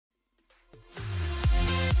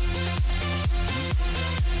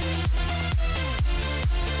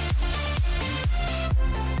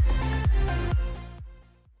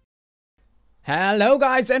Hello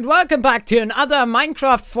guys and welcome back to another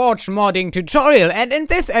Minecraft Forge modding tutorial, and in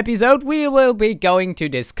this episode we will be going to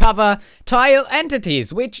discover tile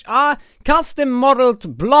entities, which are custom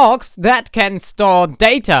modeled blocks that can store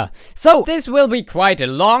data. So this will be quite a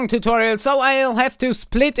long tutorial, so I'll have to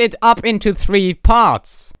split it up into 3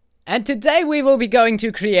 parts. And today we will be going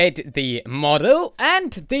to create the model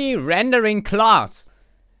and the rendering class.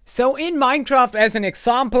 So in Minecraft, as an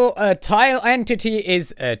example, a tile entity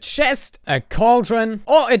is a chest, a cauldron,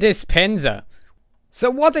 or a dispenser. So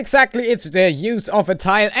what exactly is the use of a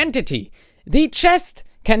tile entity? The chest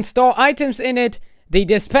can store items in it, the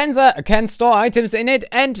dispenser can store items in it,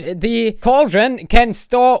 and the cauldron can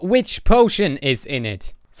store which potion is in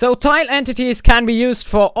it. So tile entities can be used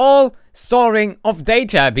for all storing of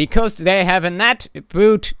data because they have an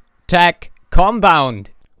attribute tag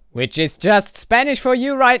compound. Which is just Spanish for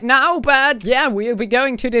you right now, but yeah, we'll be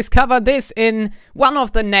going to discover this in one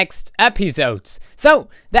of the next episodes. So,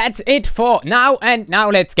 that's it for now, and now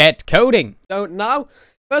let's get coding. So now,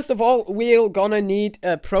 first of all, we're gonna need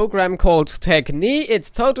a program called Technique. It's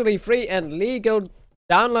totally free and legal.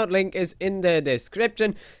 Download link is in the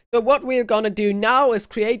description. So what we're gonna do now is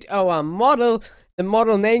create our model. The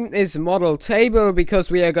model name is model table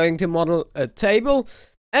because we are going to model a table.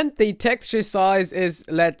 And the texture size is,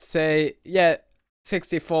 let's say, yeah,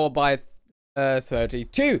 64 by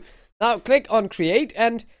 32. Now click on create,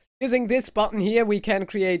 and using this button here we can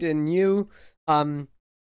create a new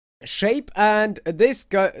shape, and this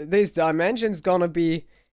dimension's gonna be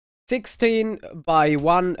 16 by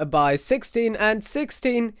 1 by 16, and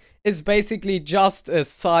 16 is basically just a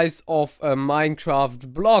size of a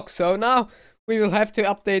Minecraft block. So now we will have to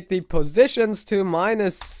update the positions to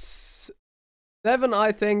 -7,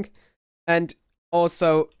 I think, and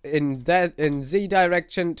also in Z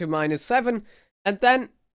direction to -7, and then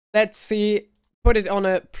let's see, put it on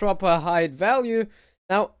a proper height value.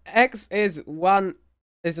 Now X is -1,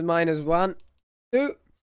 2,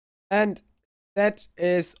 and that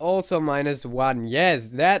is also -1. Yes,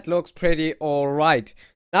 that looks pretty alright.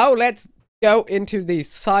 Now let's go into the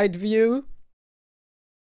side view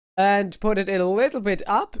and put it a little bit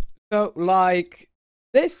up, so like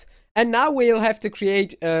this. And now we'll have to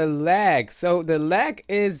create a leg. So the leg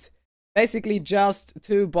is basically just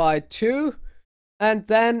 2 by 2. And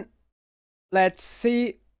then let's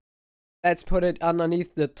see. Let's put it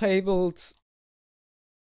underneath the table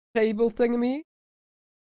thingy.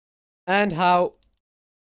 And how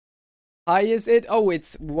high is it? Oh,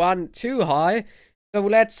 it's 1 too high. So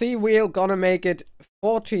let's see. We're gonna make it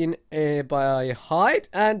 14 by height.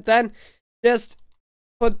 And then just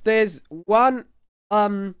put this one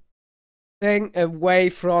thing away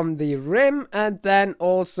from the rim, and then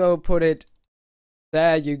also put it,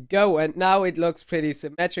 there you go, and now it looks pretty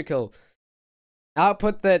symmetrical. Now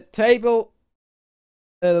put the table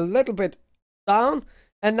a little bit down,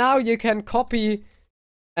 and now you can copy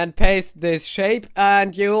and paste this shape,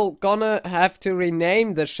 and you're gonna have to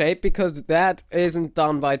rename the shape because that isn't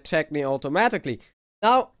done by Technique automatically.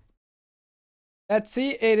 Now let's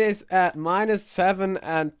see, it is at -7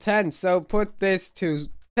 and 10, so put this to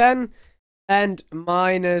 10 and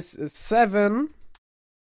 -7,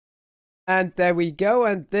 and there we go,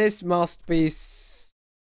 and this must be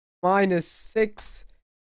 -6,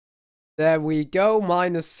 there we go,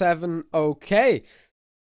 -7, okay,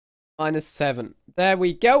 -7, there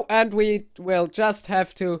we go, and we will just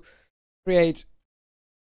have to create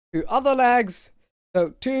 2 other legs, so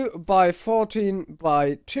 2 by 14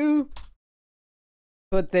 by 2,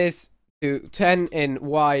 put this to 10 in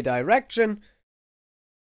Y direction,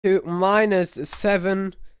 to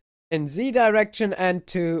 -7 in Z direction, and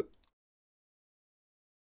to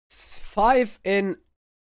 5 in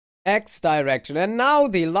X direction. And now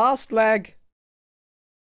the last leg,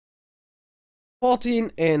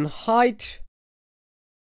 14 in height,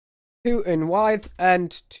 2 in width,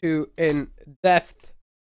 and 2 in depth.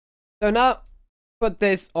 So now put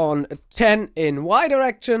this on 10 in Y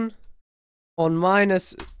direction, on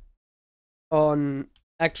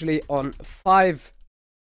actually on 5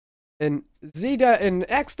 in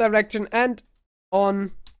X direction, and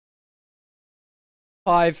on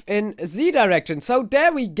 5 in Z direction. So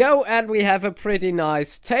there we go, and we have a pretty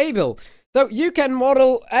nice table. So you can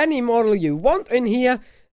model any model you want in here.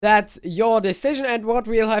 That's your decision, and what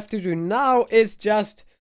we'll have to do now is just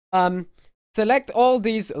select all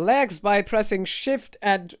these legs by pressing Shift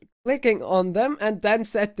and clicking on them, and then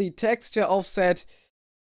set the texture offset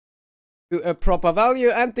to a proper value.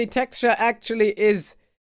 And the texture actually is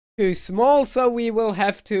too small, so we will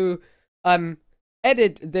have to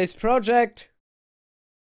edit this project,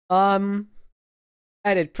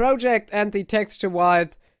 edit project, and the texture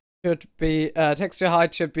width should be texture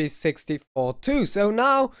height should be 64 too. So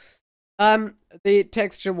now the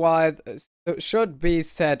texture width should be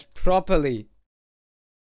set properly.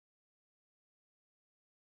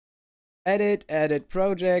 Edit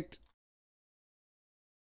project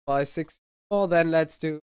by 64. Then let's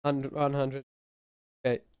do 100.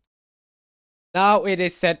 Okay. Now it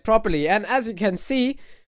is set properly, and as you can see,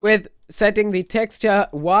 with setting the texture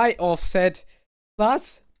Y offset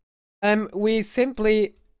plus, we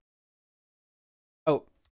simply, oh,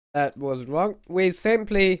 that was wrong. We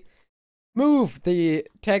simply move the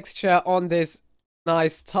texture on this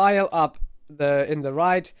nice tile up in the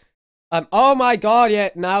right. Oh my god, yeah,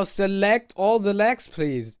 now select all the legs,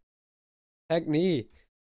 please. Technique.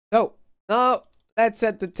 So, now let's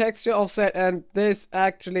set the texture offset, and this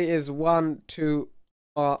actually is 1, 2,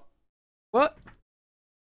 what?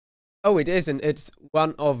 Oh, it isn't. It's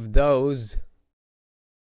one of those.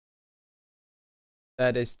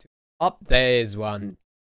 That is up. There is one.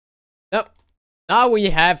 No. Now we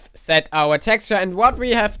have set our texture, and what we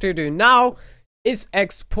have to do now is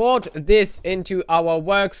export this into our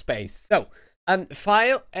workspace. So,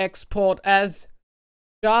 file, export as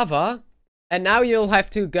Java, and now you'll have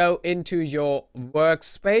to go into your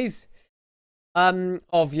workspace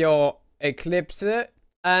of your Eclipse,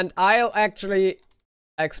 and I'll actually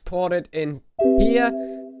export it in here.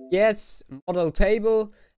 Yes, model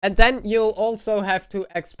table. And then you'll also have to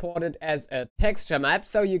export it as a texture map,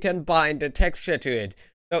 so you can bind the texture to it.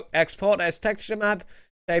 So export as texture map,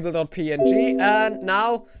 table.png, and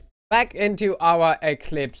now back into our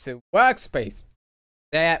Eclipse workspace.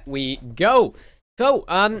 There we go. So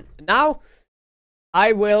now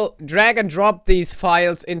I will drag and drop these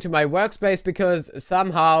files into my workspace, because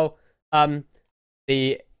somehow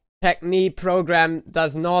the Technique program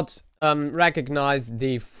does not recognize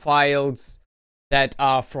the files that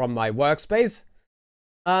are from my workspace.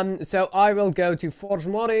 So I will go to Forge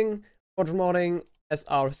Modding,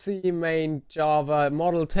 src main Java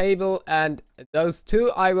model table, and those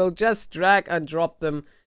two I will just drag and drop them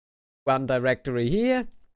one directory here.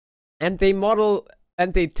 And the model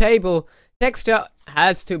and the table texture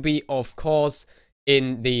has to be, of course,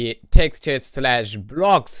 in the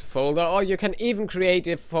texture/blocks folder, or you can even create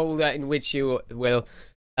a folder in which you will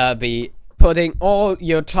be putting all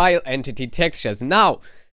your tile entity textures. Now,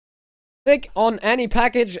 click on any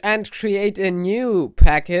package and create a new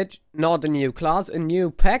package, not a new class, a new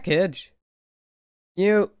package,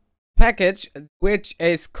 which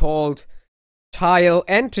is called tile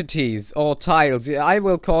entities, or tiles. I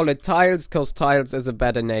will call it tiles, because tiles is a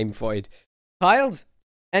better name for it. Tiles,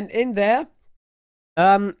 and in there,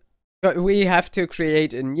 we have to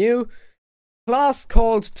create a new class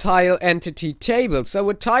called tile entity table. So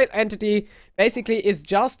a tile entity basically is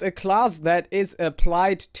just a class that is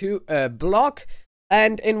applied to a block,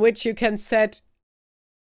 and in which you can set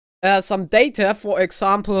some data, for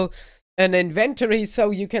example an inventory,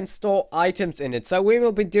 so you can store items in it. So we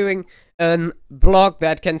will be doing a block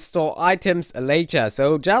that can store items later.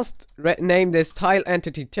 So just name this tile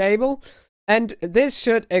entity table, and this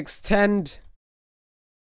should extend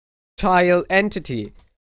tile entity.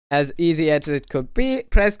 As easy as it could be.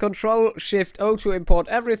 Press Ctrl-Shift-O to import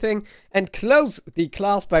everything, and close the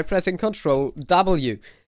class by pressing Ctrl-W.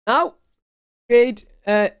 Now, create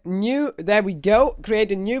a new, there we go,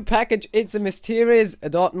 create a new package. It's a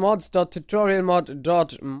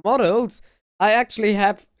mysterious.mods.tutorialmod.models. I actually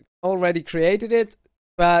have already created it,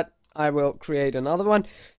 but I will create another one.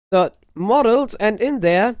 .models, and in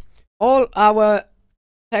there, all our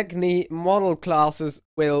Technique model classes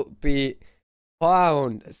will be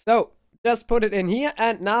found. So just put it in here,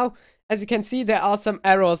 and now as you can see, there are some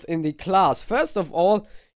errors in the class. First of all,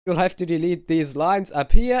 you'll have to delete these lines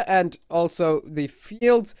up here and also the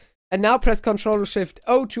fields, and now press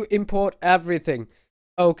Ctrl-Shift-O to import everything.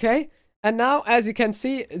 Okay, and now as you can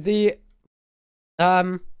see, the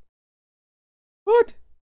what?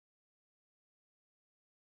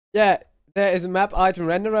 Yeah, there is a map item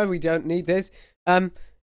renderer. We don't need this. And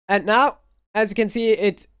now as you can see,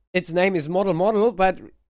 its name is model, but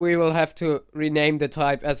we will have to rename the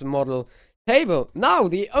type as model table. Now,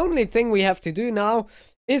 the only thing we have to do now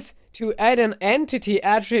is to add an entity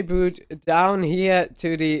attribute down here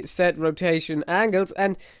to the set rotation angles,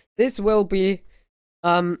 and this will be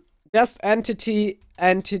just entity.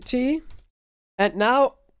 And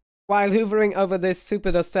now, while hovering over this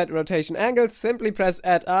super.set rotation angle, simply press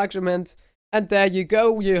add argument, and there you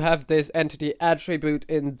go, you have this entity attribute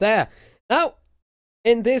in there. Now,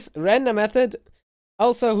 in this render method,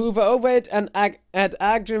 also hover over it and add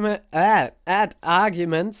arguments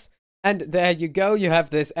And there you go, you have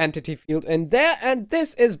this entity field in there, and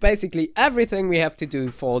this is basically everything we have to do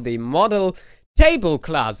for the model table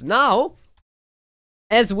class. Now,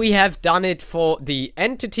 as we have done it for the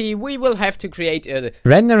entity, we will have to create a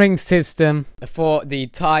rendering system for the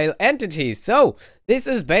tile entity. So, this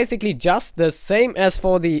is basically just the same as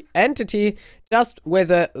for the entity, just with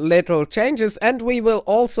a little changes, and we will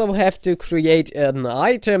also have to create an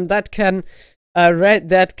item that can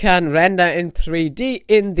render in 3D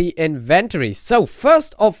in the inventory. So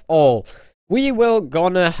first of all, we will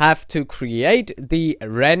gonna have to create the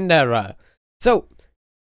renderer. So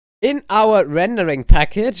in our rendering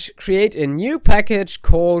package, create a new package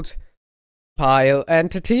called tile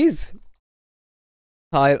entities.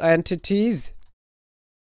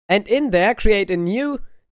 And in there, create a new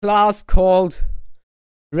class called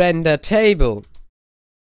render table.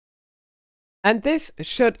 And this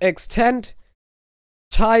should extend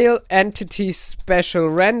tile entity special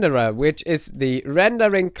renderer, which is the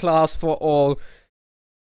rendering class for all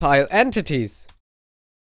tile entities.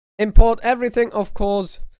 Import everything, of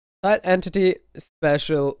course, tile entity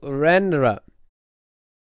special renderer.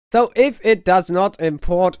 So if it does not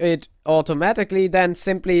import it automatically, then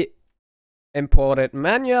simply import it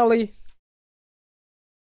manually.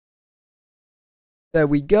 There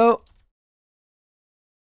we go.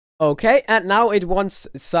 Okay, and now it wants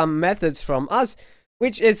some methods from us,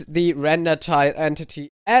 which is the render tile entity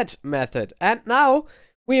add method. And now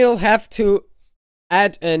we'll have to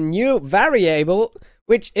add a new variable,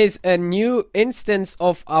 which is a new instance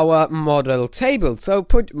of our model table. So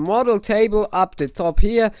put model table up the top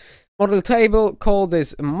here, model table, call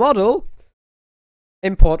this model,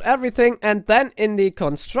 import everything, and then in the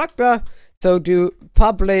constructor, so do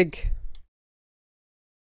public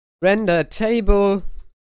render table,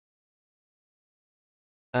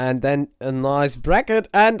 and then a nice bracket,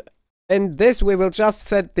 and in this we will just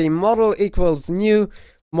set the model equals new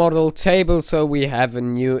model table, so we have a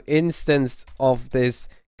new instance of this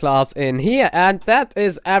class in here, and that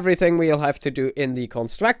is everything we'll have to do in the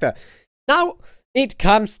constructor. Now it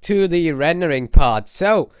comes to the rendering part.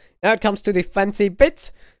 So now it comes to the fancy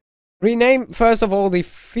bits. Rename first of all the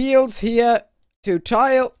fields here to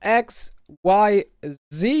tile X, Y,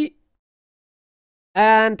 Z,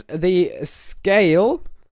 and the scale.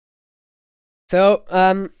 So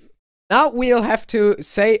now we'll have to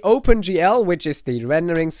say OpenGL, which is the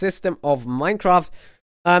rendering system of Minecraft,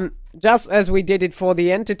 just as we did it for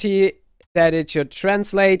the entity, that it should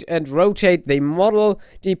translate and rotate the model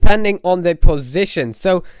depending on the position.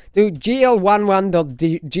 So do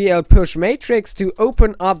gl11.gl push matrix to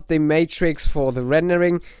open up the matrix for the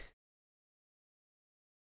rendering.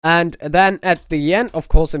 And then at the end, of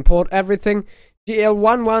course, import everything.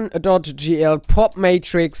 gl11.gl pop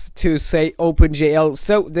matrix to say OpenGL.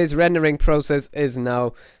 So this rendering process is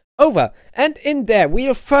now over. And in there,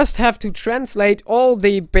 we'll first have to translate all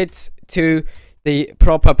the bits to the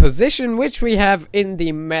proper position, which we have in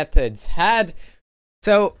the methods head.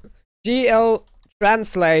 So gl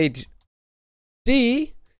translate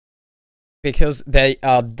d, because they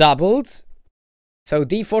are doubles. So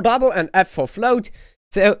d for double and f for float.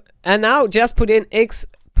 So, and now just put in x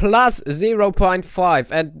plus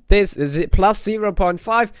 0.5, and this is plus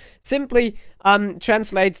 0.5 simply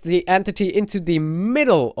translates the entity into the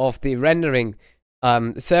middle of the rendering.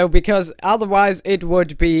 So because otherwise it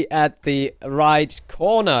would be at the right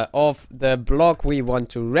corner of the block we want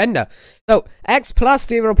to render. So x plus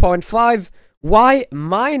 0.5, y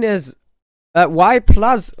minus y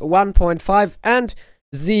plus 1.5, and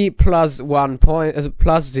z plus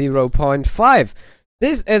 0.5.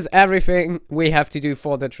 This is everything we have to do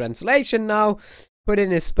for the translation now. Put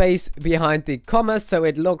in a space behind the commas so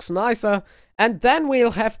it looks nicer. And then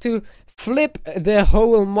we'll have to flip the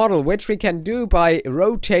whole model, which we can do by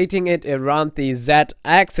rotating it around the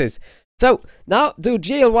z-axis. So now do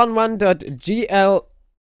gl11.gl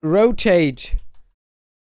rotate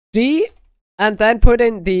d, and then put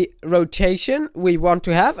in the rotation we want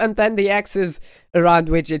to have, and then the axis around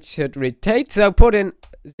which it should rotate. So put in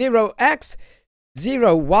 0x,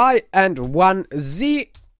 0y, and 1z,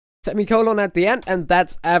 semicolon at the end, and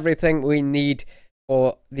that's everything we need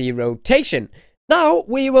for the rotation. Now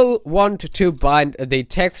we will want to bind the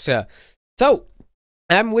texture. So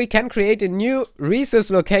we can create a new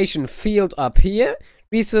resource location field up here,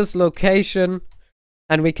 resource location,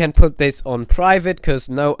 and we can put this on private because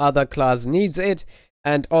no other class needs it,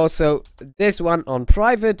 and also this one on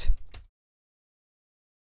private.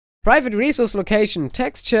 Private resource location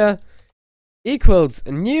texture equals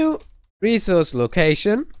new resource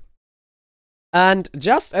location. And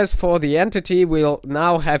just as for the entity, we'll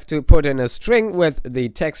now have to put in a string with the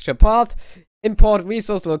texture path import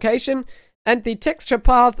resource location, and the texture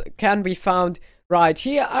path can be found right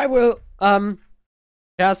here. I will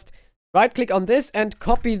just right click on this and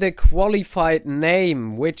copy the qualified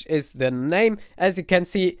name, which is the name. As you can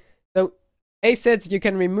see, so assets, you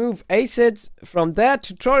can remove assets from there.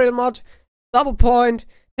 Tutorial mod, double point,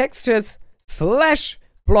 textures, slash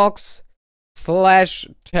blocks, slash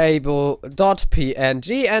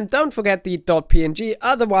table.png, and don't forget the .png,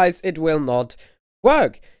 otherwise it will not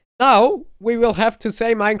work. Now we will have to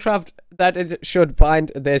say Minecraft that it should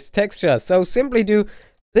bind this texture. So simply do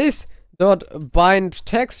this .bind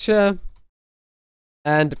texture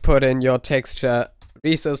and put in your texture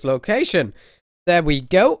resource location. There we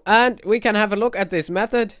go, and we can have a look at this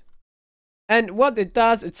method. And what it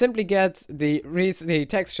does, it simply gets the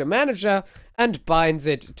texture manager and binds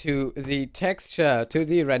it to the texture, to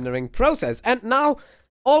the rendering process. And now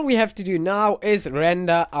all we have to do now is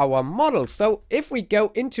render our model. So if we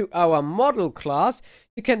go into our model class,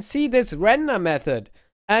 you can see this render method.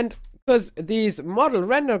 And because these model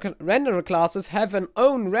renderer classes have an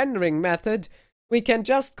own rendering method, we can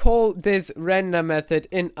just call this render method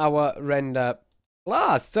in our render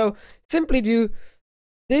class. So simply do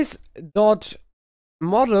this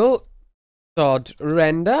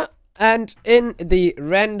 .model.render, and in the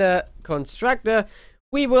render constructor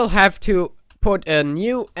we will have to put a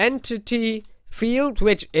new entity field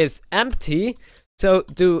which is empty. So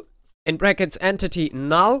do in brackets entity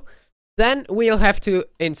null. Then we'll have to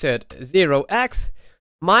insert 0x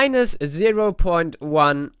minus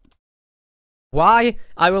 0.1 y.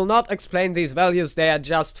 I will not explain these values, they are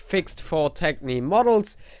just fixed for Techni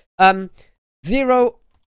models. 0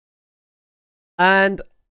 and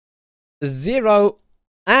 0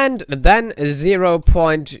 and then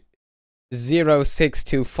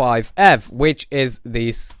 0.0625f, which is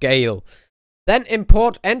the scale. Then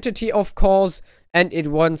import entity, of course, and it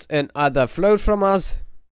wants another float from us.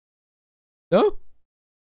 No?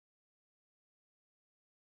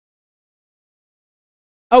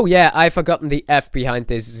 Oh yeah, I've forgotten the f behind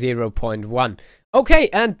this 0.1. Okay,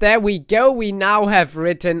 and there we go. We now have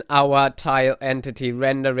written our tile entity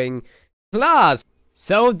rendering class.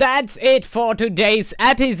 So that's it for today's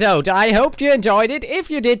episode. I hope you enjoyed it. If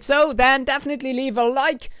you did so, then definitely leave a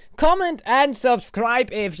like, comment and subscribe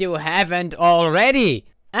if you haven't already.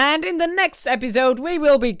 And in the next episode, we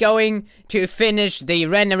will be going to finish the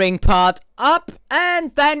rendering part up.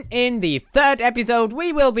 And then in the third episode,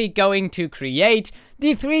 we will be going to create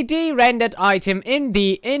the 3D rendered item in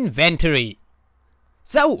the inventory.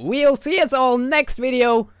 So we'll see us all next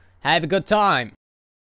video. Have a good time.